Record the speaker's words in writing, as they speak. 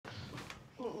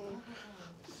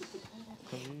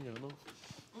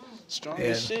Strong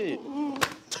as shit.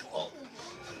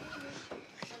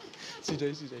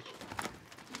 CJ.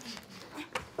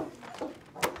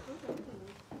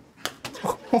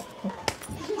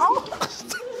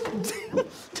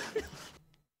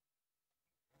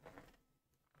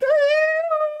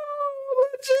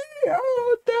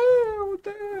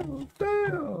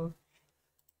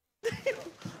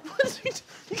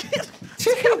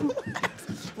 Damn.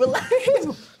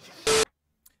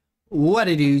 What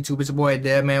it do, YouTube? It's your boy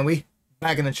there, man. We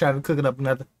back in the traffic cooking up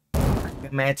another.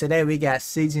 Man, today we got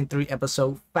season 3,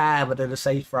 episode 5 of the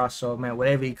Safe Frost Show, man.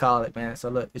 Whatever you call it, man. So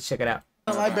look, let's check it out.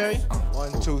 Library.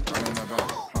 1, 2, 3.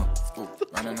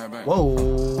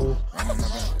 Whoa.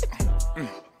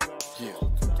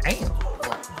 Damn.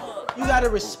 You gotta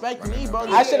respect me, bro.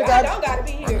 I should have got. I don't gotta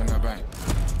be here.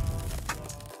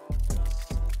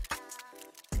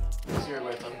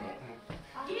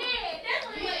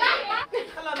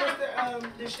 Hello,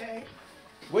 Mr. Deshay.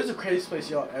 Where's the craziest place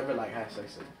y'all ever like had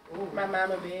sex in? My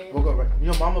mama bed. We'll go right.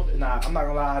 Your mama. Nah, I'm not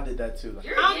gonna lie. I did that too. Like,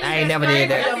 I ain't never did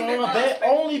that. mama bed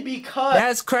only because.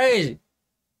 That's crazy.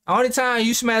 Only time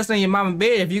you smash on your mama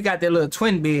bed if you got that little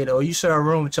twin bed or you share a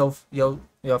room with your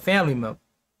family member.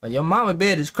 But your mama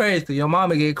bed is crazy because your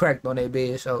mama get cracked on that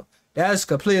bed. So that's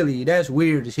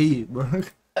weird as hell, bro. No,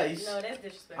 that's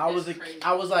disrespectful.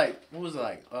 I was like, what was it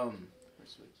like?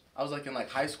 I was like in like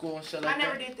high school and shit like that. I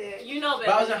never did that. You know, baby.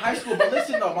 But I was in high school. But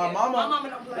listen though, my mama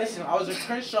don't play. listen, I was in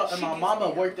Crenshaw and my mama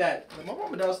worked at my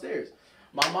mama downstairs.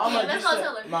 My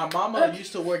mama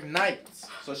used to work nights,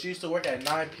 so she used to work at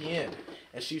 9 p.m.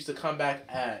 and she used to come back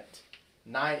at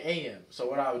 9 a.m. So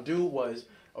what I would do was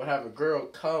I would have a girl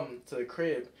come to the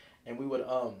crib and we would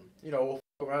you know, we'll f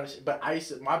around and shit. But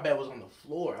my bed was on the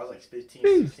floor. I was like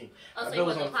 15, 16. Oh, so you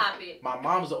wasn't pop it. My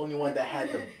mom's the only one that had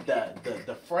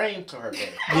the frame to her bed.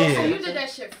 Oh, so you did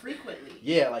that shit frequently?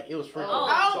 Yeah, like it was frequent.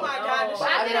 Oh my God.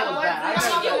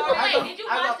 Did you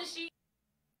watch the sheet?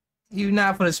 You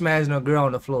not finna smash no girl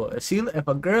on the floor. If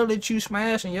a girl let you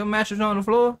smash and your mattress on the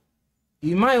floor,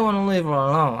 you might want to leave her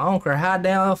alone. I don't care how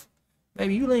down.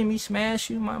 Baby, you let me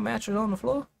smash you my mattress on the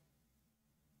floor?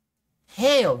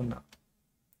 Hell no.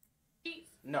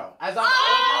 No. As I'm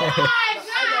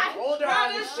older,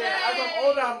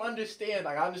 I understand.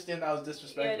 Like I understand that was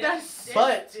disrespectful. Yeah,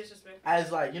 but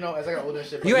as like, you know, as I got older and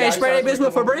shit. You ain't spray that bitch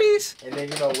with Febreze? And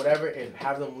then, you know, whatever, and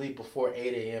have them leave before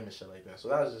 8 a.m. and shit like that. So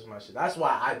that was just my shit. That's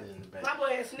why I did it in the bed. My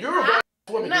boy has You're a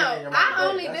woman. No, I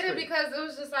only did it because it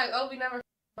was just like, oh, we never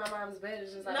my mom's bed.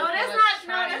 It's just like, no, that's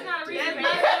not a reason.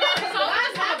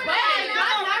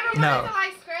 No.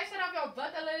 Like scratch it off your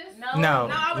bucket list. No,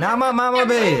 not my mama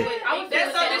bed.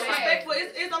 That's so disrespectful.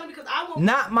 It's only because I won't.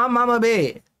 Not my mama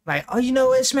bed. Like, oh, you know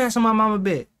what? Smash on my mama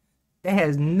bed. That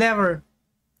has never,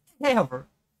 ever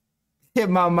hit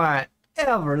my mind.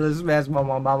 Ever to smash on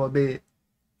my mama bed.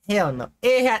 Hell no.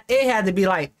 It had to be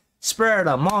like spur of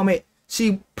the moment.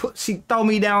 She throw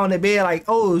me down on the bed like,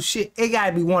 oh shit, it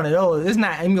gotta be one of those. It's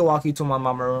not. Let me walk you to my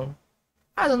mama room.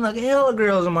 I was looking hell of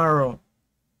girls in my room.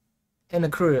 In the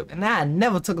crib. And I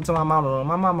never took them to my mama room.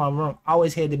 My mama room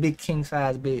always had the big king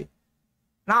size bed.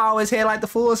 And I always had like the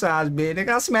full size bed. They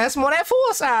got smashed them on that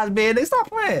full size bed. They stop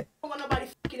playing. I don't want nobody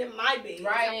fucking in my bed.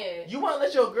 Right. You want to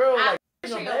let your girl like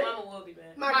Your mama will be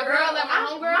bad. My girl, like my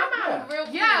homegirl.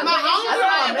 My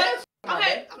homegirl.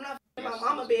 Okay, I'm not fucking my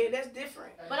mama bed. That's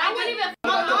different. But I wouldn't even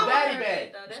fuck my daddy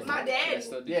bed. That's my daddy.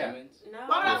 Yeah. No.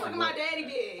 Why would I fuck my daddy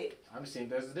bed? I'm just saying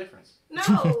there's a difference. No.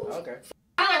 Okay.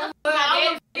 I would fuck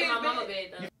my mama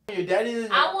bed though. Your daddy is.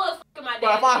 I would fuck my daddy.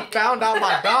 But if I found out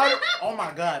my daughter, oh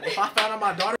my God! If I found out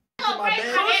my daughter in my bed,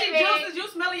 Juice, you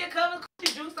smelling your covers?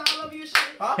 Juice all over your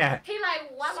shit. Huh? Yeah. He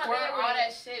like, why my dad all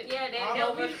that shit? Yeah, that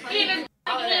Even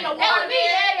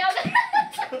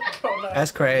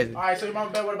That's crazy. All right, so your mama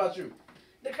bed. What about you?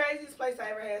 the craziest place I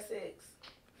ever had sex.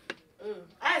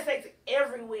 I had sex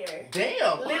everywhere.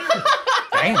 Damn. Literally.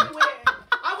 Damn. Everywhere.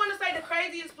 I want to say the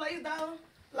craziest place though.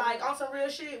 Like on some real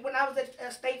shit, when I was at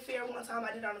a state fair one time,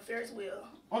 I did it on the Ferris wheel.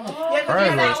 On the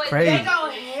Ferris wheel is crazy. They go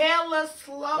hella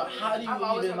slow. But how do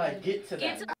you even like get to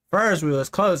that? Ferris wheel is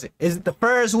closing. Is it the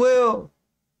Ferris wheel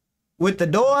with the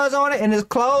doors on it and it's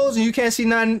closed and you can't see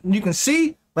nothing you can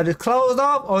see, but it's closed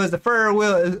off, or is the Ferris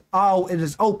wheel it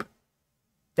is open?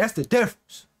 That's the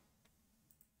difference.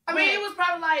 I mean, it was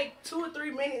probably like 2 or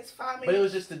 3 minutes, 5 minutes. But it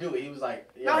was just to do it. He was like,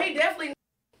 yeah. No, he definitely.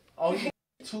 Oh, you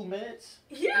 2 minutes?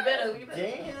 Yeah. You better.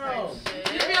 Damn.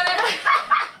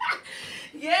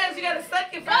 Yes, you gotta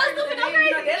suck it first. And then,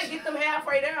 you know, they'll get them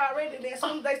halfway there already. Then as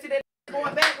soon as they see that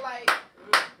going back, like.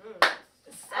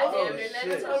 Oh,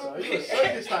 shit. So you a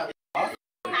circus type.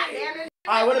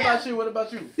 Alright, what about you? What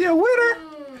about you? Yeah, winner.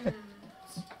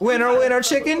 Winner,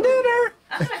 chicken dinner.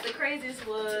 I feel like the craziest craziest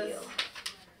was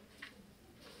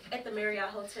at the Marriott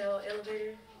Hotel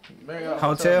elevator. Marriott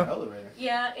Hotel? Elevator.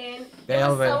 Yeah, and The it was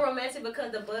elevator. so romantic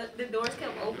because the doors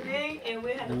kept opening and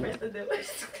we had to press the doors.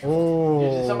 Did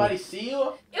Oh. somebody see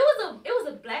you? It was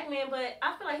a black man, but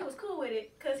I feel like he was cool with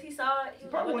it because he saw it. He was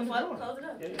like, probably what the wanted to fuck? Close it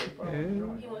up. Yeah, he probably Yeah. wanted to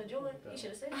join. He wanted to join. He should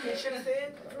have said. They should have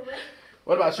said.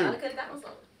 What about you? Probably could have got him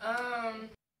something.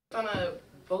 On a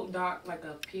boat dock, like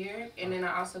a pier, and then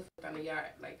I also fucked on the yacht.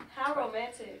 Like, How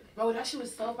romantic. bro, that shit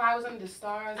was so fire. I was under the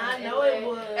stars. I and know it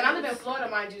everywhere. was. And I live in Florida,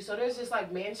 mind you, so there's just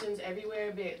like mansions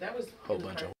everywhere. But that was Whole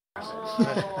bunch of.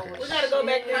 Oh, We gotta go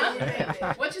back there.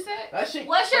 Huh? What you said? That shit.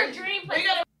 What's your crazy. dream place? We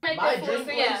gotta make My that dream full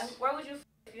place? sense. Yeah. Where would you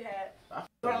if you had? I fucked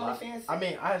We're a only lot. fancy. I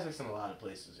mean, I had sex in a lot of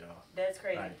places, y'all. That's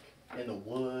crazy. Like in the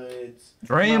woods.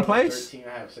 Dream When I was place? 13, I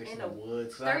had sex in In the the-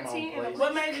 woods. 'Cause I had my 13 own in the place.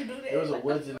 What made you do that? There was a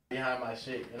woods behind my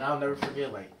shit, and I'll never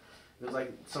forget. Like it was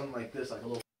like something like this, like a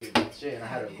little shit, and I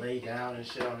had to lay down and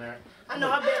shit on there. I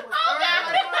know her bed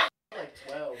was Like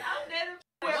 12. I'm dead.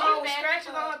 with all scratches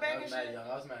on her I back was and mad shit. young.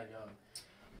 I was mad young.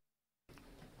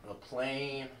 A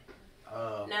plane.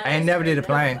 I ain't never did a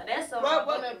plane. That's so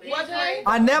What plane?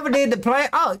 I never did the plane.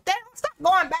 Oh, damn, stop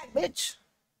going back, bitch.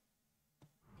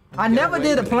 I never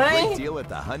did a Great plane deal at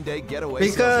the Hyundai Getaway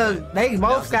because sales they event.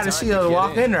 both Now's the got to time see us get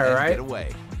walk in there, and right? get away.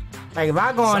 Like if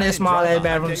I go in Sign this and small drive ass the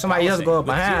bathroom, Hyundai somebody else policy go up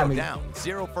with behind me. zero down,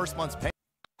 0 first month's payment.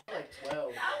 Like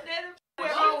 12. I'm dead.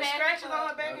 With all scratches on her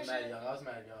I back was and mad shit. young. I was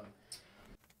mad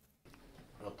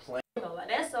young. A plane.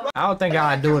 That's so. I don't think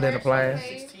I'd do it in a plane.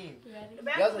 16. The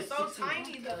bathroom was so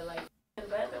tiny though. Like in the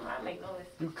bathroom, I make noise.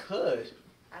 You could.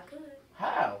 I could.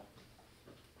 How?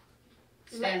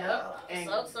 Stand up and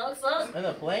Suck. In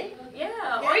a plane?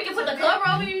 Yeah. Or you can put the cover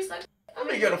over you. Suck. Let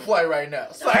me get a flight right now.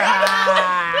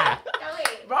 Ah, Go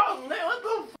ahead. Bro, man, what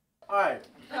the f? Alright.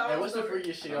 Hey, what's the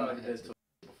freakiest shit y'all ever did to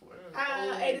before?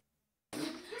 I ate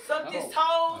sucked his toes.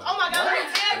 Oh my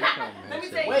god, let me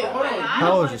tell you. Wait, hold on.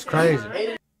 Toes is crazy.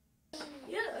 Ate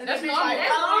Yeah. That's Bitch, normal. like,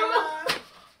 That's normal.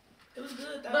 It was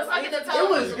good though. But sucking the it toes.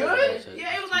 was good?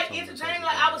 Yeah, it was like entertaining.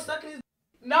 Like I was sucking his.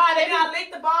 No, Then they I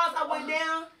licked the balls. I went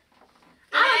down.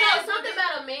 I don't know. Something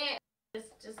about a man. It's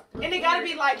just. And it gotta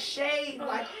be like shaved,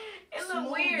 like It's a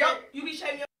smooth. weird. Yup, you be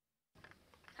shaving your.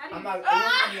 How do I'm you? not to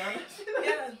be honest.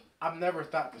 Yeah. I've never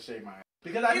thought to shave my ass.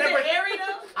 Because I Is never it hairy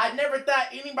though? I never thought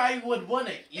anybody would want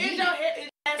to Is eat your it. hair is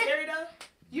your ass hairy though?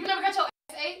 You never got your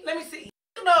ass ate? Let me see.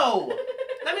 No.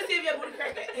 Let me see if your booty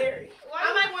crack that hairy. Why I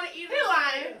you- might want to eat it. He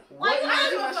lying. What Why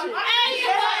is you- my shit?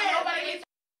 Yeah. Nobody ate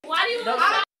Why do you? No.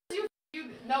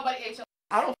 Nobody ate your.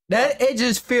 I don't. that it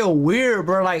just feel weird,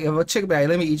 bro. Like if a chick be like,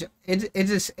 "Let me eat you,"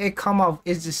 it come off.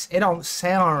 It don't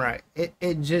sound right.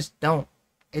 It just don't.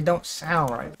 It don't sound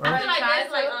right, bro. I feel like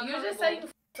that's like You just say you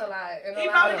f***ed a lot. And He a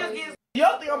lot probably of just people- gets.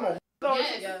 Y'all think I'm a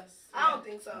Yes. I don't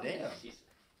think so. Damn.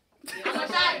 I'm gonna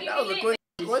try to That was a quick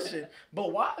question.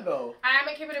 But why though? I'm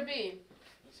gonna give it a B.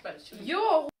 You a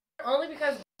whore only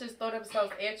because bitches throw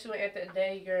themselves at you and at the end of the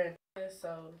day you're in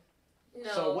so. No,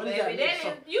 So what does baby, that mean? is-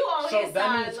 So- you on So his that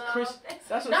side, means love. Chris.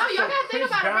 That's what. No, so y'all gotta think Chris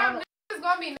about Brown, it, bro. Niggas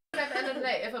gonna be niggas at the end of the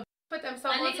day. If a bitch put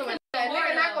themselves A nigga onto can it, be that a nigga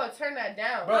whore, not though. gonna turn that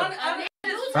down. Bro. A nigga do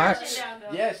turn Facts. shit down,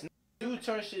 though. Yes, do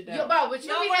turn shit Yo, down. bro, but you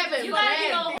No, be what- having You gotta be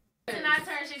bad. on to not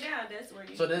turn shit down. That's where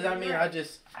you. So does that mean I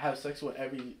just have sex with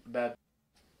every bad?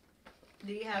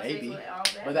 Do you have Maybe. sex with all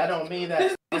that? But that don't mean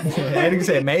that. That nigga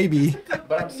said maybe.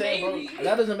 But I'm saying, bro,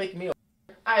 that doesn't make me.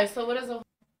 Alright, so what is a?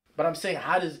 But I'm saying,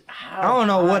 how? I don't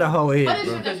know what a hoe is, What is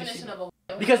your bro. definition of a?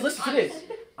 whore? Because listen to this.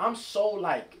 I'm so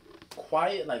like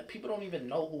quiet. Like people don't even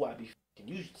know who I be.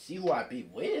 You see who I be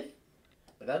with,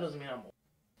 but that doesn't mean I'm.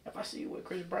 If I see you with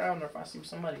Chris Brown or if I see you with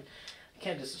somebody, I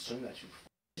can't just assume that you.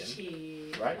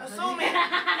 Shit. Right? Assuming.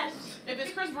 If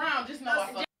it's Chris Brown, just know I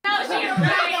fuck. No, she around.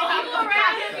 You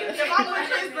around him. If I'm with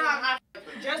Chris Brown, I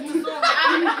just assume.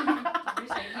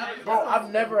 Bro, I've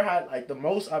never had like the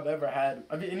most I've ever had.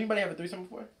 I mean, anybody have a threesome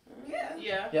before? Yeah.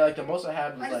 Yeah. Yeah, like the most I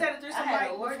had I was just like. had to do I some had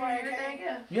like a word before and I everything. came.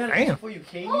 Yeah. You had a Damn. threesome before you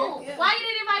came here? Ooh, Yeah. why you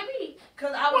didn't invite me?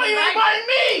 Cause I was Why you invited.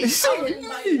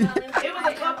 invite me? It was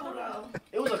a couple though.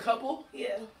 It was a couple.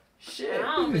 Yeah. Shit.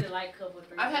 I don't really like couple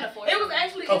three. I've had a foursome. It was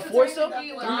actually A foursome?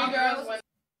 entertaining, though. 3 girls, 1.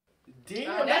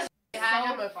 Damn, That's that's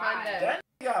how I'm a fun day. that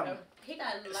got. He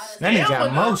got a lot of. That nigga Damn, got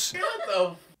what most.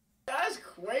 the? That's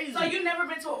crazy. So you never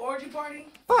been to an orgy party?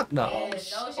 Fuck no. Oh, Yeah,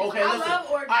 sh- no, she's- okay, I listen.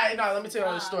 love orgies. Alright, nah, let me tell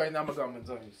you this story, and I'm gonna tell you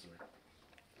the story.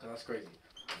 'Cause that's crazy.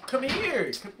 Come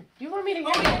here. You want me to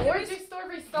hear your orgy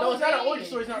story so No, it's not an bad? orgy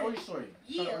story. It's not an orgy story.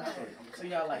 It's not an orgy story. I'm gonna tell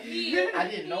y'all like, I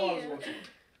didn't know I was going to.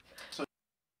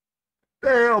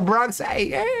 Girl, Bronx say,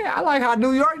 yeah, I like how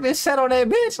New York just sat on that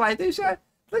bitch like this shit.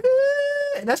 Look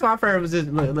at That's my favorite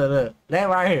position. Look. That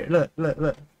right here.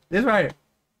 Look. This right here.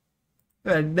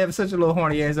 Never such a little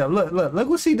horny ass up. Look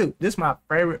what she do. This is my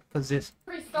favorite position.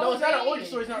 No, it's not an origin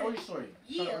story. It's not an origin story.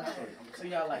 Yeah. I'm gonna tell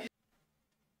y'all like.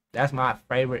 That's my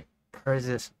favorite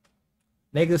position.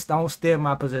 Niggas don't steal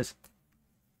my position.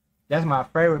 That's my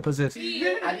favorite position.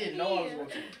 I didn't know I was going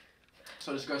to.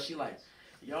 So this girl, she like,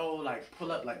 yo, like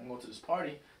pull up, like I'm going to this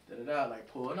party. Like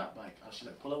pulling up, like she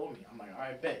like pull up with me. I'm like, all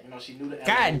right, bet. You know, she knew the.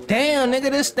 God damn, nigga,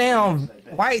 this damn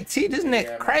white tee, this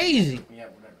neck crazy. Yeah,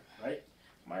 whatever, right?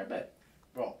 I'm all right, bet.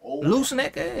 Bro, old Loose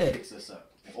neck ass. Fix this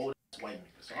up. Old white nigga.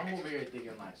 So I'm over here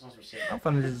thinking like some shit. I'm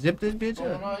finna just zip this bitch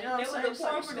Going up. on, you know what I'm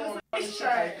saying? What's going on and shit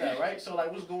like that, right? So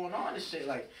like, what's going on and shit?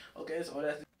 Like, okay, so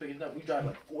that's picking up. We drive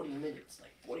like 40 minutes,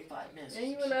 like 45 minutes. And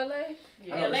you in LA?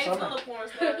 Yeah, LA full of porn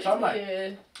stars. So I'm like,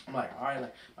 Yeah. all right,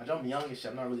 like, I'm young and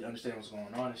shit. I'm not really understanding what's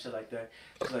going on and shit like that.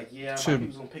 She's like, yeah, my Sure.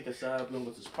 people's gonna pick us up. We're gonna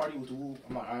go to this party with the woo.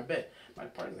 I'm like, all right, bet. My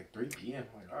party's like 3 p.m.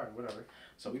 I'm like, all right, whatever.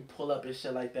 So we pull up and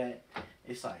shit like that.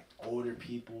 It's like older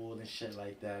people and shit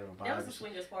like that. That was a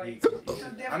swingers party.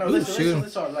 I know, listen,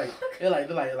 like, they're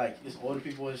like, it's older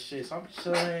people and shit. So I'm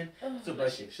chilling. So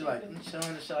but shit, like, I'm chilling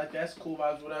and shit like that. It's cool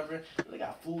vibes, whatever. They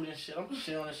got food and shit. I'm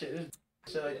chilling and shit.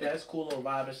 Shit like that. It's cool little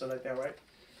vibe and shit like that, right?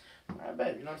 I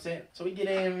bet, you know what I'm saying? So we get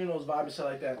in, you know, it's vibe and shit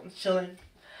like that. I'm chilling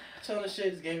and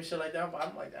shit, this game and shit like that.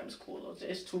 I'm like, damn, it's cool.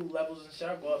 It's 2 levels and shit.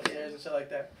 I go upstairs and shit like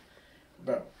that.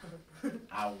 Bro,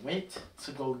 I went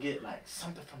to go get like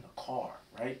something from the car,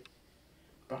 right?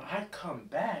 Bro, I come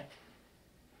back.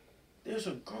 There's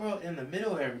a girl in the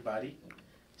middle of everybody,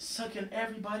 sucking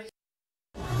everybody's.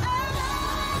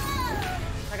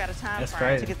 I got a time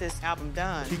frame to get this album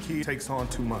done. Kiki takes on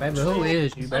too much. Baby, who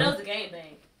is you, But that was baby? a game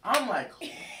thing. I'm like,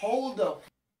 hold up.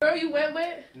 Girl you went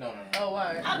with? No. Oh,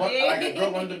 why? Like a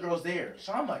girl, one of the girls there.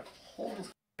 So I'm like, hold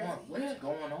on, what's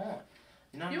going on?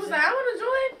 You know what You I'm was saying? like, I want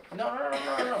to join?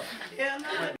 No. Yeah, no.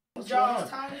 Like, what's going Jaws on?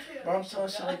 time is Bro, I'm telling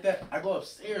shit like that. I go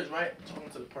upstairs, right? I'm talking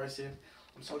to the person.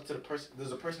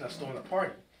 There's a person that's throwing the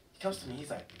party. He comes to me. He's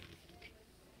like,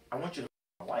 I want you to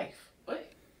f my wife.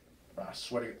 What? Bro, I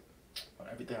swear to God,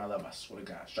 everything I love, I swear to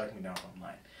God, strike me down if I'm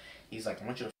lying. He's like, I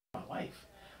want you to f my wife.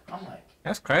 I'm like,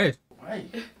 That's crazy. right.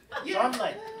 So I'm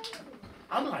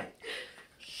like,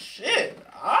 shit,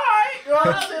 alright. You know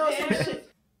what I'm saying? Some shit.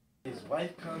 His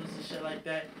wife comes and shit like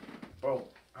that. Bro,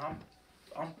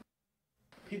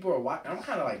 people are watching. I'm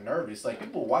kind of like nervous. Like,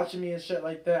 people watching me and shit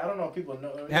like that. I don't know if people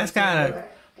know. That's kind of.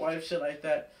 Wife shit like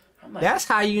that. I'm like, That's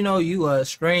how you know you a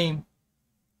stream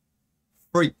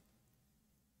freak.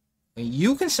 When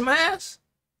you can smash,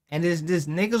 and this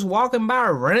niggas walking by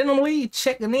randomly,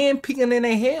 checking in, peeking in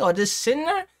their head, or just sitting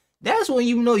there, that's when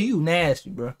you know you nasty,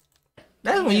 bro.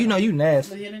 That's when you know you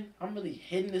nasty. I'm really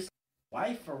hitting this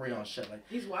wife for real and shit. Like,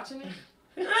 He's watching me?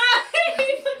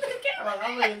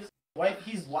 I'm really this wife.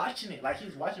 He's watching it. Like,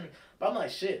 he's watching me. But I'm like,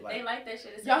 shit. Like, They like that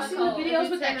shit. It's Y'all so seen the cold. videos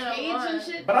with that cage and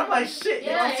shit? but I'm like, shit. You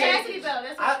know what I'm saying? exactly, though.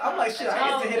 That's what I'm like, shit. I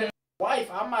get to hit it. a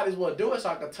wife. I might as well do it so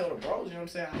I can tell the bros. You know what I'm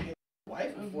saying? I hit a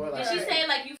wife before. Like, Did she say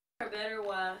like you f her better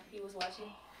while he was watching?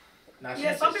 Nah,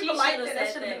 Yeah, some people she like should've that. That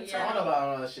said should have been that, I yeah. don't know about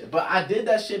all that shit. But I did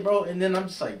that shit, bro. And then I'm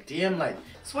just like, damn, like,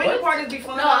 Swinging what? parties be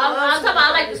fun. No, I'm talking about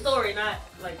I like the story, not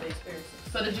like the experience.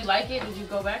 So did you like it? Did you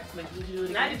go back? Like, did you do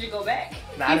it Now again? did you go back?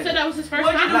 Nah, He said that was his first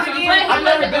What'd you time. do Nah. again? I've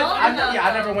never been. No.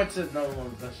 I never went to no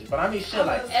one that shit. But I mean, shit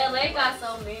like. LA got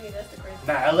so many. That's the crazy.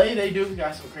 Nah, LA they do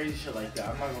got some crazy shit like that.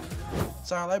 I'm not gonna.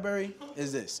 So our library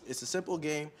is this. It's a simple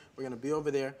game. We're gonna be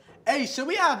over there. Hey, should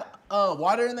we have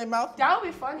water in their mouth? That would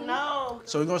be funny. No.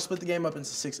 So we're gonna split the game up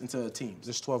into teams.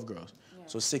 There's 12 girls,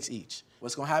 so 6 each.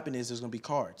 What's gonna happen is there's gonna be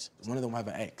cards. One of them will have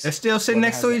an X. They're still sitting One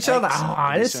next has to an each other. X,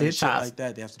 Ah, and this certain shit shit tough. like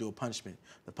that. They have to do a punishment.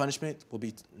 The punishment will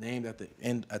be named at the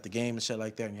end at the game and shit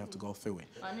like that, and you have to go through it.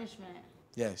 Punishment.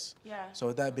 Yes. Yeah. So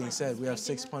with that being said, we have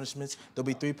 6 punishments. There'll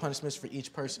be 3 punishments for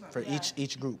each person, for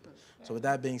each group. So with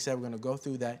that being said, we're gonna go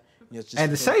through that.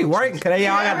 And the city working, because they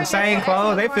all got the same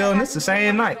clothes. They feeling this the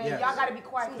same night. Yes. Y'all gotta be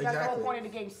quiet, because that's the whole Exactly. point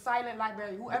of the game. Silent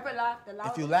library. Whoever laughed the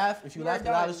loudest. If you laugh the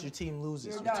done. loudest, your team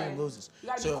loses. You're Your team done. loses. You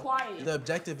gotta be So quiet. the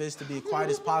objective is to be as quiet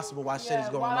as possible while shit is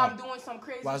going while on. I'm doing some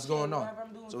crazy While it's shit, going on. whatever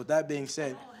I'm doing. So with that being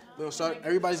said, we'll start.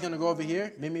 Everybody's gonna go over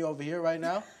here. Meet me over here right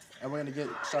now, and we're gonna get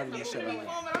started with shit right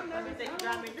now.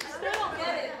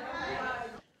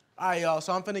 All right, y'all.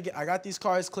 So I got these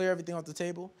cards, clear everything off the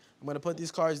table. I'm gonna put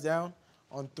these cards down.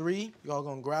 On 3, y'all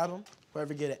gonna grab them.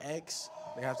 Whoever get an X,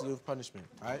 they have to do with punishment.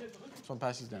 All right. So I'm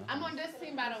pass these down. I'm on this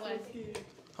team, by the way.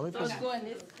 How many put Go in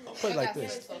this. it like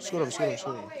this. Scoot over, scoot over,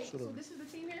 scoot over, scoot over. This is the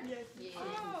team here? Yes.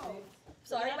 Oh.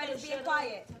 So everybody's being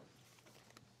quiet.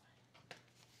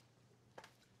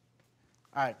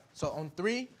 All right. So on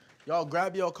 3, y'all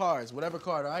grab your cards, whatever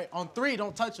card. All right. On 3,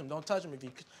 don't touch them. Don't touch them. If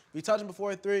If you touch them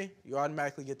before 3, you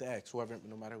automatically get the X, whoever,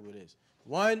 no matter who it is.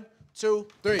 1, 2,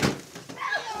 3.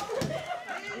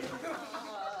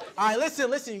 All right,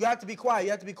 listen. You have to be quiet. You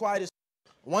have to be quiet.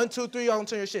 1, 2, 3. Y'all gonna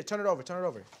turn your shit. Turn it over.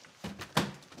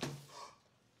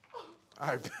 All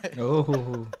right, bet.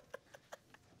 Oh.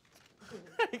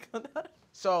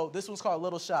 So this one's called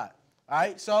Little Shot. All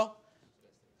right, so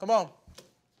come on.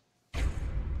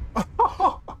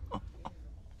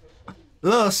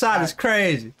 Little Shot is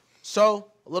crazy. So,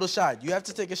 Little Shot, you have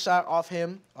to take a shot off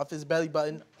him, off his belly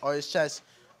button or his chest.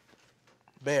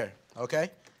 Bear, okay?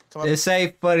 Come on. It's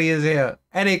say funny as hell.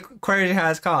 And it crazy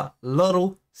how it's called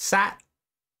Little Shot.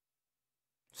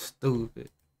 Stupid.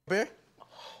 Bear?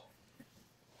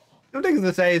 Them niggas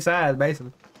the same size,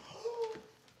 basically.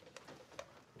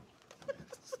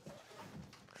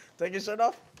 Take your shirt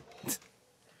off.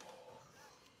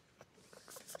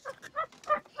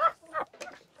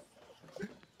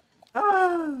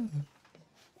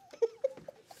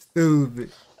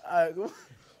 Stupid. Alright, come on.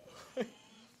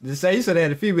 Just say you should have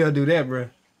had a female do that, bro.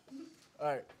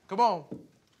 Alright, come on.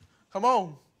 Come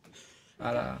on.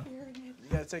 I know. You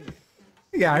gotta take it.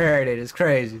 You got heard it. It's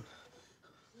crazy.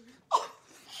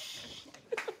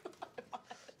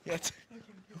 You gotta take it.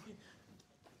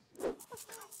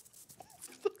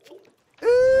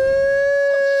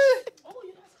 Oh,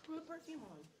 you got some good perfume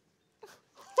on.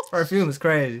 Perfume is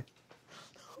crazy.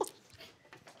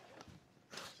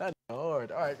 That's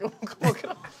hard. Alright, come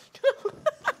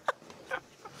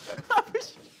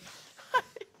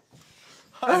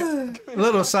on.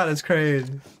 Little Shot is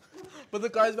crazy. Put the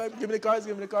cards back. Give me the cards.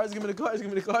 Give me the cards. Give me the cards.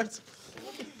 Give me the cards.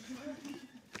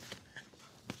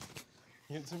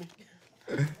 Give it to me.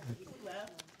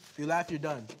 If you laugh, you're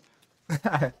done.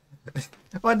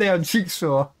 My damn cheek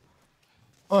sore.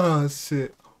 Oh,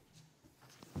 shit.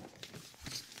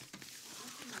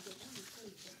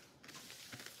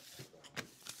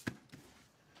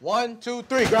 One, 2,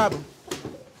 3. Grab him.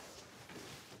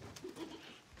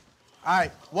 All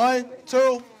right. 1,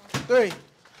 2, 3.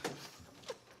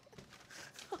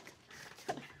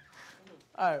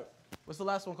 All right. What's the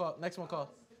last one called? Next one called?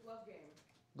 Glove game.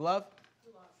 Glove?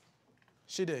 Who lost?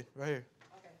 She did. Right here.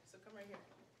 Okay, so come right here.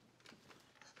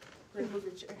 Move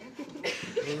your chair.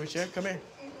 Move your chair. Come here.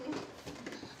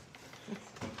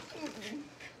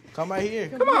 Come right here.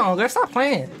 Come on, let's stop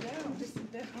playing. Just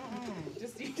sit down.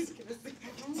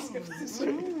 Just gonna sit.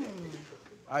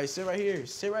 All right, sit right here.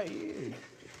 Sit right here.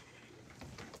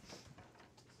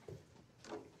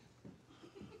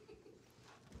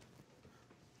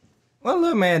 What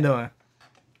little man doing?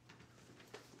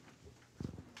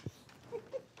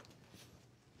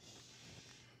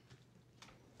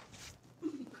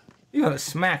 You gonna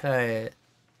smack her head.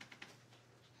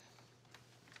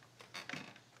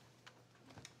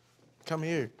 Come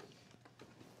here.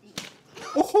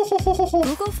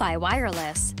 Google Fi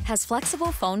Wireless has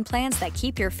flexible phone plans that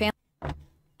keep your family.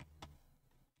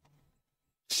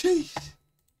 Sheesh.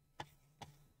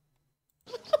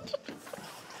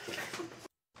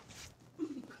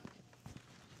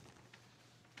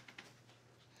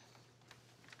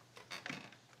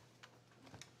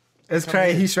 It's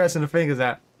crazy. He's stretching the fingers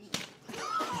out.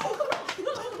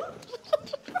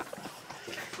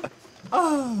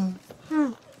 Oh.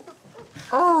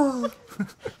 Oh.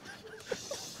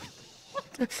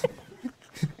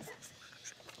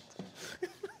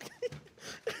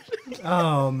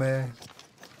 Oh, man.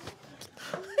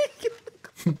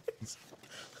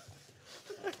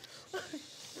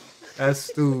 That's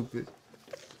stupid.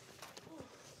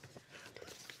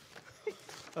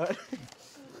 All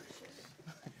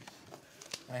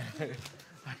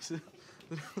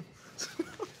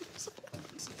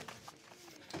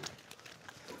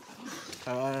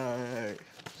right.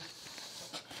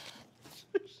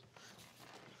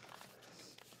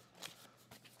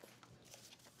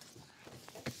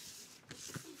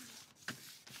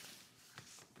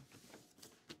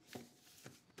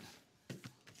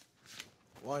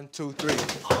 1, 2, 3.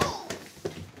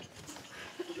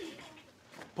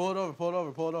 Pull it over, pull it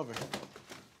over, pull it over.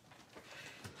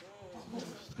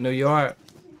 New York.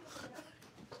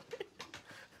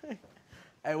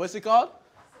 Hey, what's it called?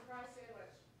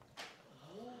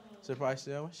 Surprise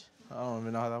sandwich? I don't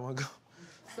even know how that one goes.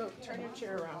 So turn your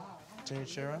chair around Turn your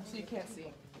chair around? so you can't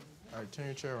see. All right, turn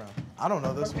your chair around. I don't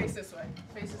know this Or one. face this way.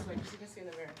 Face this way because you can see in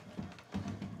the mirror.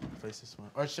 Face this one.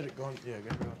 Or should it go on? Yeah, go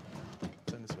ahead.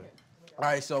 Turn this way. All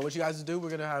right, so what you guys do, we're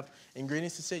going to have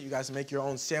ingredients to sit. You guys make your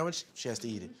own sandwich. She has to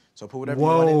eat it. So put whatever you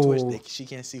want into it. She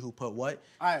can't see who put what.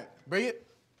 All right, bring it.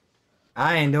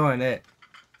 I ain't doing that.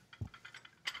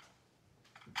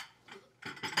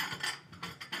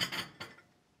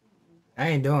 I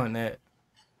ain't doing that.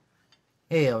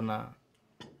 Hell nah.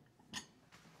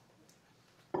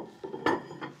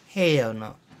 Hell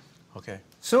no. Okay.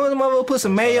 Soon as the motherfucker put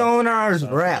some mayo on ours,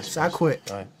 wraps. I quit.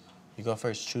 All right. You go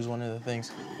first. Choose one of the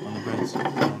things on the breads,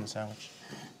 on the sandwich.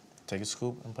 Take a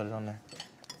scoop and put it on there.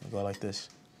 You go like this.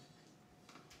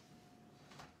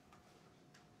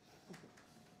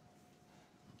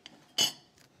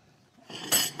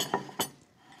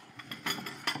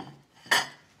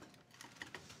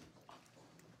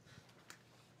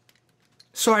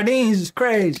 Sardines is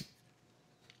crazy.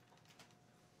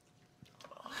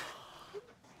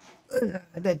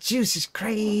 That juice is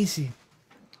crazy.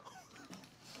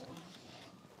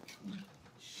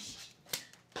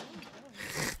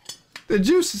 The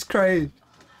juice is crazy.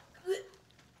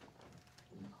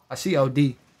 I see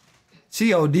OD.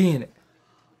 See OD in it.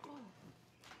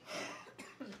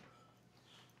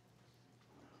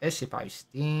 That shit probably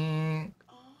stink.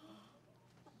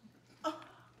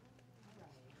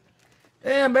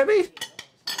 Damn, baby.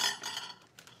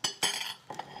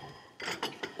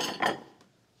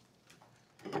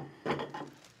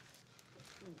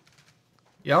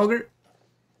 Yogurt.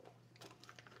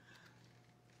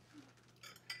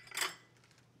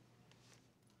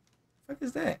 What the fuck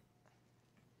is that?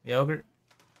 Yogurt.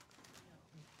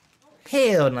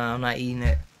 Hell no, I'm not eating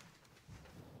that.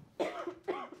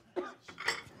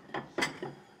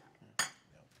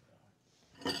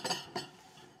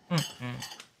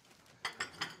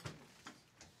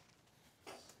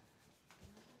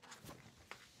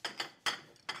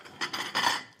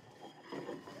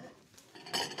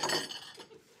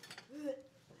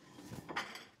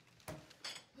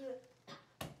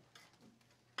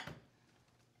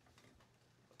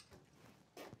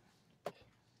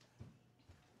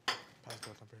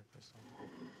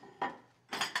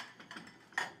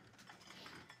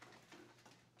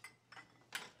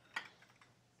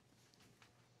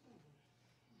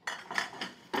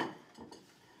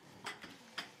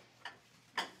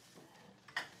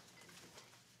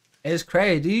 It's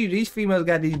crazy. These females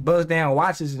got these bust down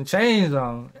watches and chains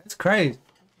on. It's crazy.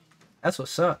 That's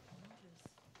what's up.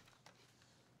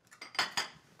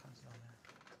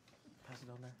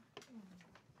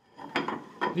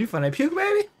 You finna puke,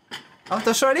 baby? Off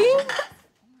the sardine?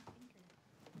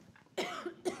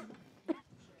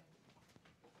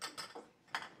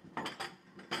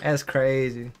 That's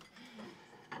crazy.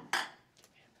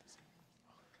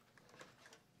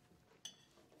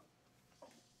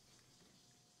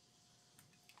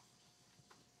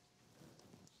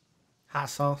 Hot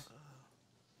sauce.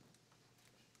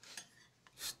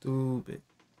 Stupid.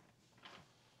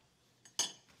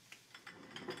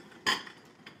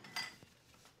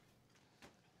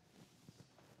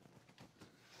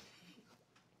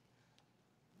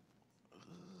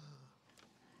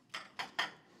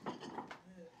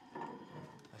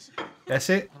 That's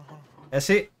it. That's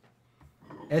it.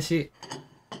 That's it.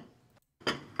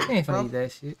 You ain't finna eat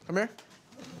that shit. Come here.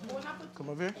 Come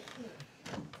over here.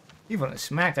 You finna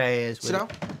smack her ass with Sit down.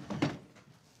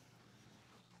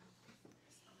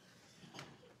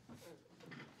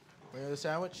 Where the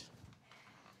sandwich?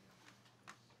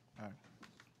 All right.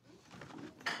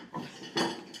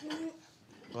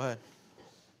 Go ahead.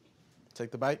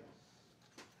 Take the bite.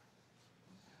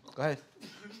 Go ahead.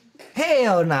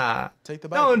 Hell nah. Take the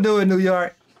bite. Don't do it, New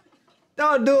York.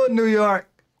 Don't do it, New York.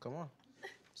 Come on.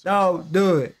 Don't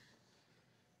do it.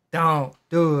 Don't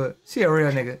do it. She a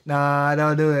real nigga. Nah,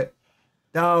 don't do it.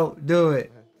 Don't do it.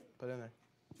 Put it in there.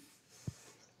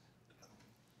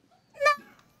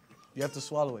 You have to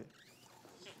swallow it.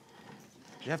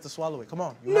 You have to swallow it. Come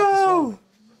on. You have to swallow it.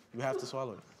 You have to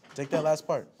swallow it. Take that last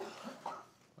part. All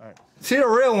right. She a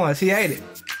real one. She ate it.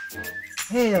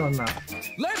 Hell no.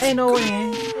 Ain't no way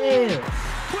in hell.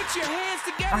 Put your hands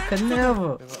together. I could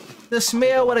never. The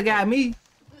smell would have got me.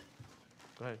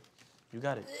 Go ahead. You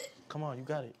got it. Come on. You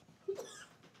got it.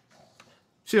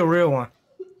 She a real one.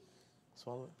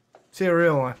 Swallow it. She a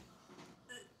real one.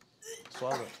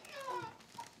 Swallow it.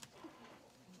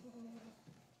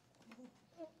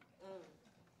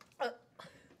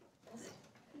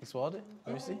 You swallowed it?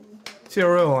 Let me see. She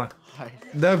a real one. Hi.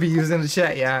 W's in the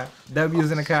chat, y'all.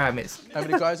 W's in the comments. How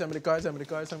many cards? How many cards? How many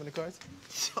cards? How many cards?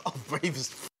 Oh, brave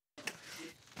as f.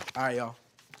 All right, y'all.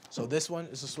 So this one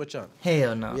is a switch up.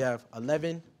 Hell no. We have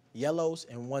 11 yellows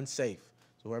and 1 safe.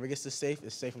 So whoever gets the safe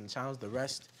is safe from the challenge. The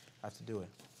rest have to do it.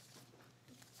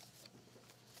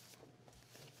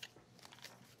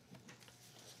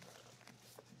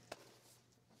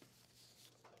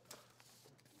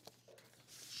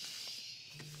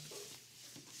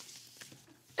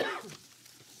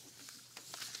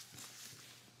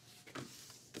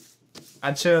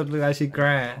 I chilled look like she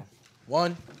crying.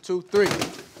 1, 2, 3.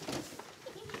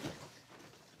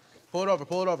 Pull it over,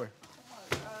 pull it over.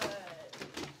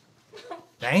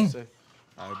 Dang.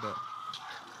 All right, bet.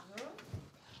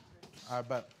 All right,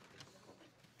 bet.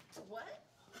 What?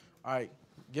 All right,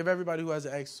 give everybody who has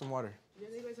an X some water. You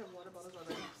guys have water bottles on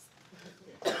there?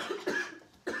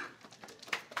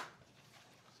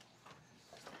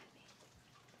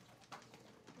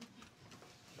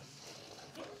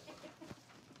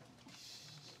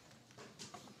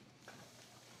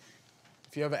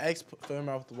 If you have an X, fill him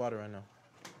out with the water right now.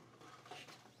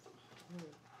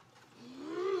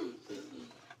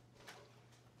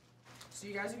 So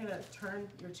you guys are gonna turn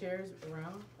your chairs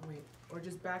around, or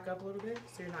just back up a little bit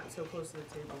so you're not so close to the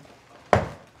table.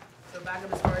 So back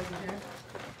up as far as you can.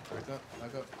 Back up,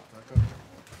 back up, back up.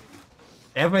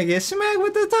 Everybody get smacked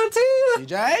with the tortilla.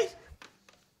 DJ?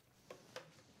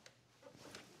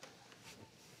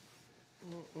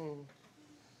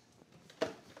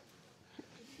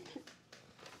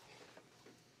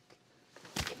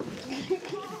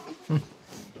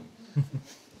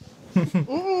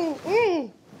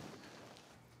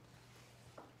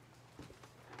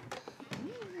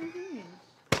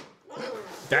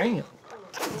 Damn.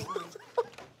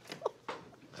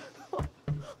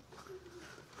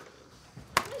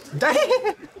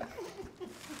 Damn.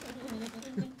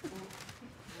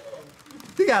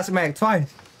 He got smacked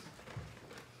twice.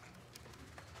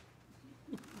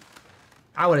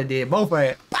 I would have did both of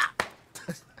it.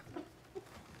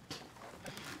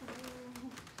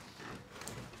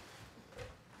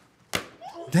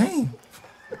 Damn.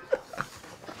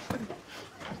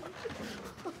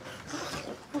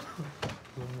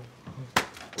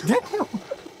 Damn. Hold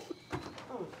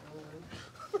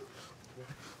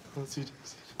on, CJ.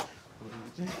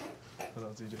 Hold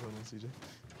on, CJ. Hold on, CJ.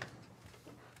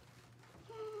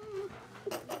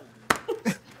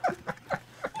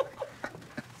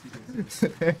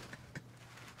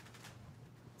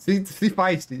 See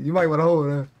feisty. You might want to hold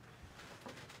her.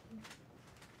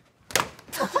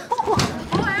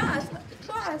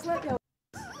 I slept your.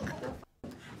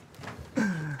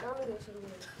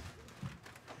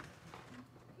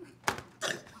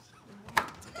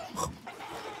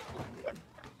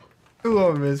 Two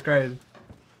of them is crazy.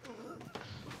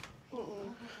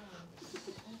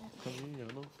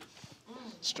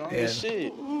 Strong as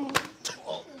shit.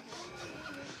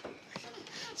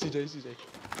 CJ.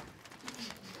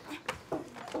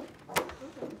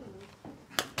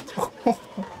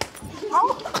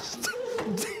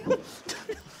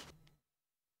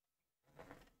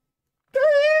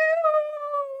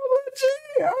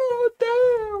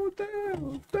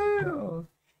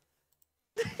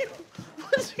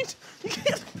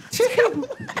 Damn.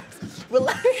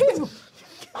 Relax.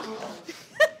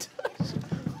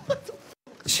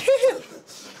 Chill.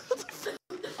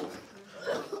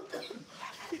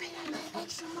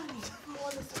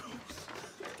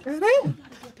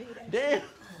 Damn.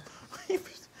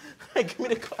 Hey, give me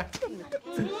the card.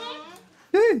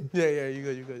 Yeah, you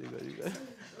good.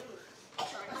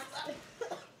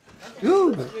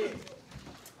 Ooh.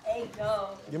 Hey, go.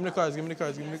 Give me the cards.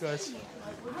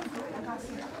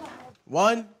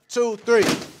 1, 2, 3.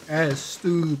 That's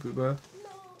stupid, bro. All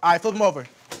right, flip them over.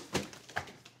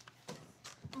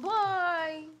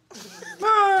 Bye.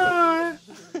 Bye.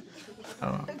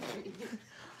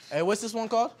 Hey, what's this one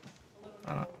called?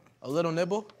 A little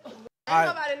nibble? Ain't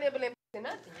nobody nibbling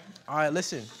nothing. All right,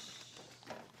 listen.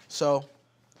 So,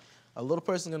 a little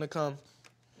person's gonna come.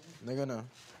 They're gonna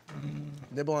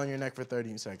nibble on your neck for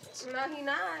 30 seconds. No, he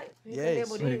not. He Yes.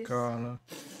 can nibble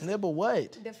this. Nibble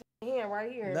what? The hand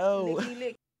right here. No. Licky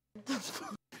lick.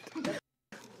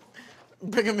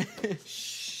 Bring him in.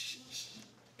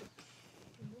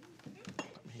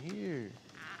 Here.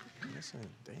 Listen,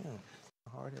 damn.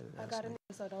 Hard-headed. I got a nibble,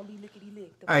 so don't be lickety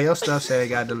lick. Hey, your stuff said it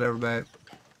got delivered back.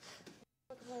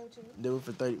 Do it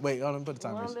for 30. Wait, hold on, put the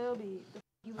time One first. little bit.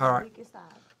 You All right. lick and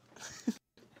stop.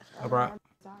 All right.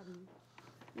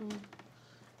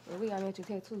 And we got mental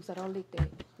tattoo, so don't lick that.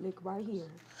 Lick right here.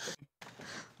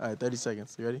 All right, 30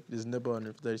 seconds. You ready? Just nibble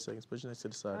under for 30 seconds. Put your neck to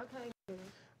the side. Okay.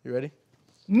 You ready?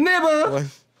 Nibble. 1,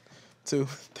 2,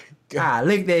 3, go. Ah,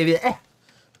 lick David.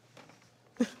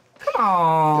 Come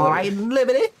on, I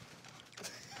liberty.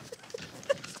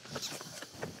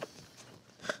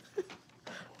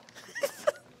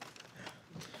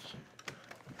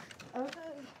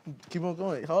 Keep on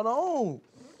going. Hold on.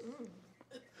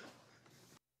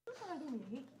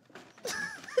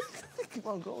 Keep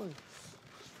on going.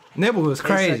 Nibble is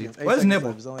crazy. What is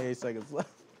nibble? There's only 8 seconds left.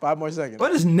 5 more seconds.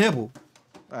 What is nibble?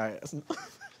 All right.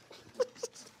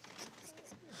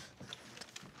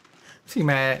 She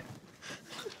mad.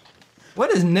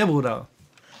 What is nibble though?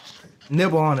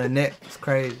 Nibble on the neck. It's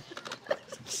crazy.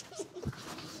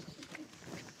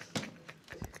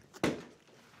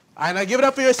 All Alright, now give it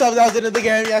up for yourself. That was the end of the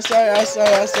game. Yes, sir. Yes, sir.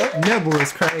 Yes, sir. Nibble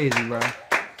is crazy, bro.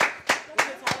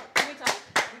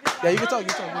 Yeah, you can talk.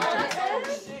 Hell no,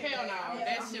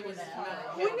 that shit was.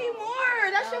 We need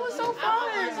more. That shit was so fun.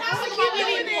 I want to keep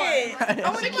doing it. I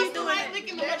want to keep doing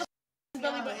it.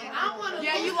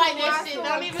 Yeah, you like that shit.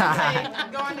 Don't even say.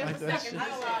 Go on there for a second. I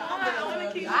want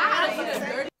to keep doing it. I eat a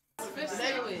dirty fish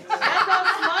sandwich.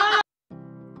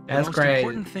 That's the most crazy.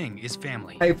 important thing is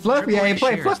family. Hey, Fluffy, I ain't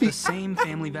play shares Fluffy. The same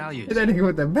family values. That nigga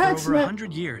with the For back over snap.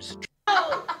 100 years. I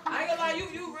ain't gonna lie,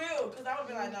 you real, cause I would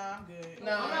be like, nah, I'm good.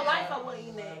 No, My wife, I wasn't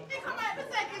eating that. She come back in a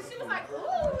second. She was like,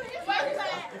 ooh, it's first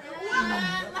time.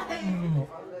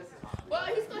 Well,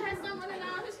 he still has some running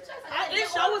down his chest.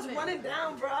 This show was running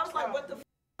down, bro. I was like, what the f?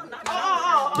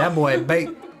 That boy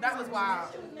baked. That was wild.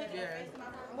 Yeah.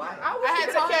 I had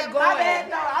to kept going. My bad,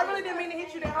 no, I really didn't mean to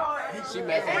hit you that hard. She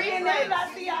mad. And then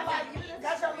I see, I like,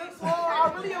 got your lips swole.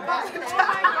 I really about to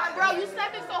Bro, you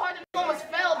stepped in so hard that you almost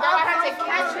fell, bro. I had to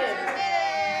catch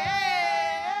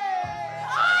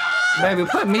him. Baby,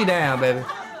 put me down, baby.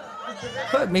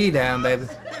 Put me down, baby.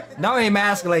 Don't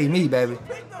emasculate me, baby.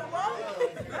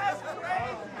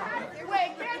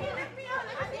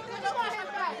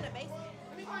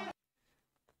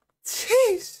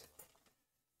 Jeez.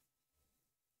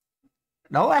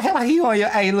 Don't act like you on your.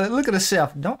 Hey, look at the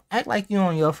self. Don't act like you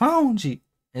on your phone, G.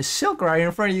 And Silk right in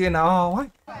front of you in the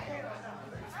hallway.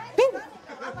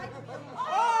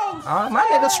 Oh, my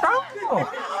nigga strong.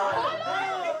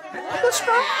 Nigga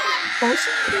strong.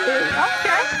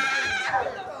 Okay.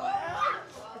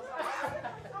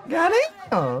 Got it.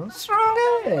 Oh, strong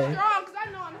ass.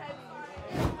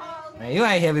 Man, you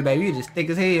ain't heavy, baby. You just thick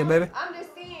as hell, baby. I'm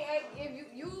just saying,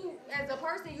 if you as a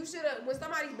person, you should have, when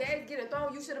somebody's bag is getting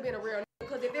thrown, you should have been a real nigga.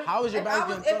 Because How was your bag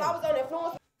getting thrown? If I was on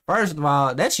influence. First of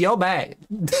all, that's your bag.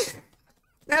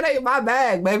 That ain't my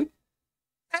bag, baby.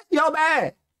 That's your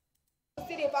bag.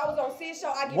 City, if I was on Sid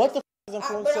show, I get What the f is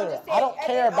Influencer City? I don't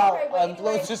care about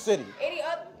Influencer City. Any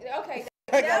other, okay.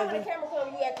 Now when the camera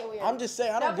comes, you acting weird. I'm just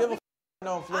saying, I don't give a f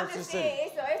no I'm Influencer just City.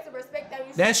 saying, it's a respect that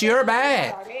you. That's your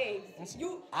bag.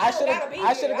 I don't gotta be here.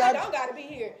 I don't gotta be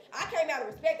here. I came out of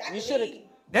respect. I can leave.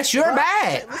 That's your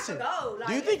bag. Listen, go.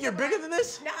 do you think you're bigger than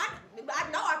this? No, I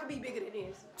know I could be bigger than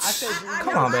this. I said,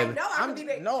 come on, baby.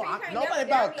 Nobody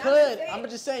about could. I'm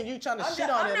just saying you trying to shit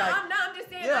on it. Like, I'm just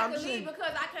saying I could leave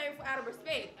because I came out of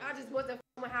respect. I just wasn't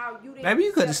with how you did. Baby,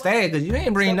 you could have stayed because you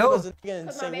ain't bring no.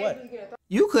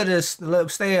 You could have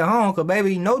stayed at home because,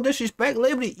 baby, no disrespect,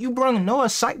 Liberty. You brought no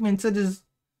excitement to this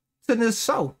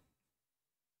show.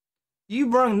 You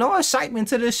brought no excitement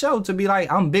to this show to be like,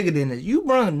 I'm bigger than this. You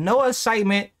brought no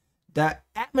excitement. The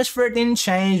atmosphere didn't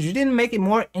change. You didn't make it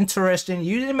more interesting.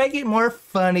 You didn't make it more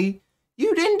funny.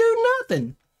 You didn't do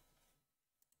nothing.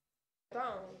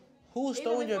 Who's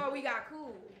stolen your? We got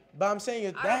cool. But I'm saying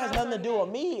that has nothing to do with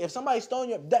me. If somebody's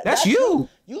stolen your, that's you.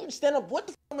 You stand up. What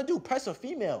the f I'm gonna do? Press a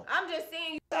female? I'm just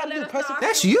saying.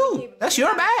 That's you. That's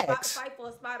your bags. Fight for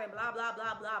a spot and blah blah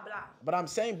blah blah blah. But I'm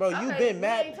saying, bro, you've been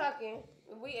mad. We ain't talking.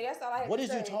 That's all I had what to is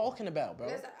say. you talking about, bro?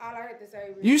 That's all I had to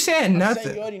say. Really. You said nothing.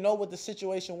 Saying you already know what the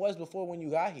situation was before when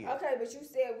you got here. Okay, but you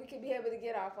said we could be able to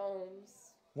get our phones.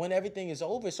 When everything is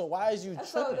over, so why is you tripping?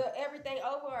 So everything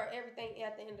over or everything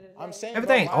at the end of the day? I'm saying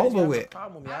everything bro, over with.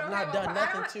 I've not done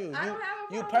nothing to you.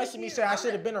 You pressing me saying I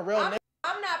should have been a real nigga.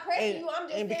 I'm not pressing you. I'm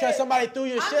just and because somebody threw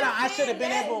your shit out, I should have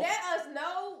been able. Let us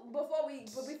know before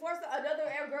another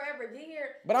girl ever get here.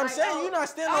 But I'm saying you not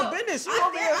standing on business. You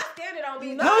over here. I stand on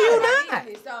business. No, you not.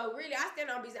 So really, I stand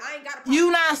on business. I ain't got a.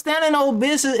 You not standing on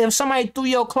business if somebody threw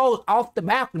your clothes off the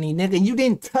balcony, nigga. And you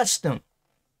didn't touch them.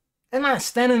 They're not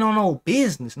standing on no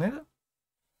business, nigga.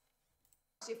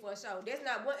 Shit for a show. That's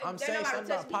not what. I'm saying something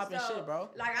about popping shit, bro.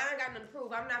 Like I ain't got nothing to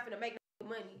prove. I'm not finna make no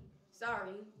money.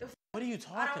 Sorry. What are you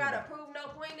talking about? I don't gotta prove no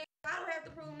point. I don't have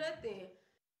to prove nothing.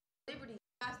 Liberty.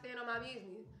 I stand on my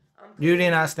business. You did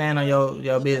not stand on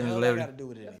your business, Liberty. What I gotta do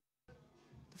with it?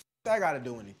 I gotta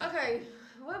do anything. Okay,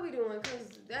 what we doing?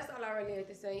 Cause that's all I really have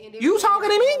to say. And you talking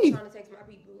to me? I'm trying to text my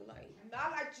people. Like I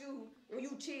like you when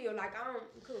you chill. Like I'm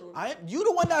cool. You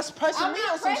the one that's pressing me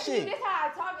on some shit. This how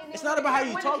I talk. It's not about how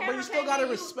you talk, but you still gotta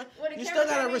respect. You still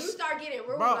gotta respect. You start getting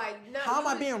rude. Bro, like no. How am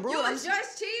I being rude? You was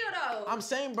just chill though. I'm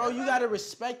saying, bro, you gotta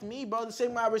respect me, bro. The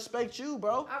same way I respect you,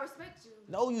 bro. I respect you.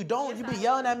 No, you don't. You be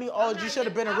yelling at me. Oh, you should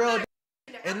have been a real.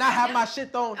 And not have my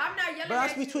shit thrown. I'm not yelling but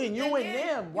that's at between you and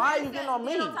them. You Why are you getting on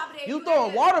me? You you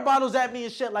throwing water bottles at me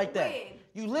and shit like that. When?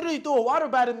 You literally threw a water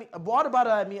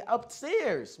bottle at me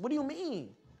upstairs. What do you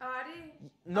mean? Oh, I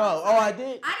did? No. I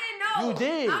did. I didn't know. You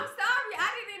did. I'm sorry.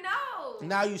 I didn't know.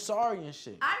 Now you sorry and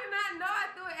shit. I did not know. I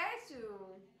threw it at you.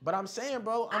 But I'm saying,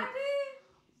 bro. I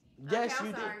did? Yes, okay,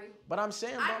 you sorry. did. But I'm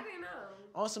saying, bro. I didn't know.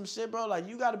 on some shit, bro. Like,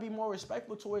 you gotta be more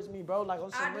respectful towards me, bro. Like,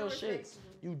 on some real shit.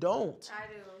 You don't. I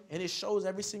do. And it shows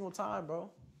every single time, bro.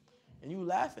 And you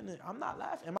laughing. I'm not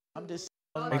laughing. I'm just.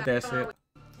 Like that shit.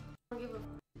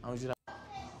 I don't do that.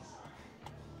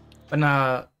 But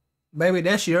nah, baby,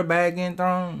 that's your bag getting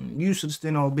thrown. You should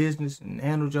stand on business and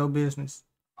handle your business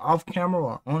off camera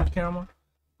or on camera.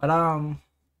 But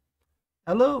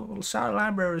a little Charlotte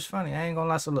Library is funny. I ain't gonna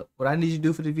lie. So look, what I need you to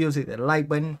do for the views, hit that like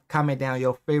button, comment down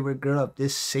your favorite girl of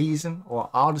this season or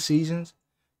all the seasons.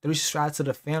 3, subscribe to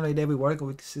the family that we working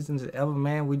with consistent as ever,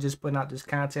 man. We just putting out this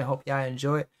content. Hope y'all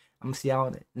enjoy it. I'm gonna see y'all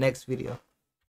in the next video.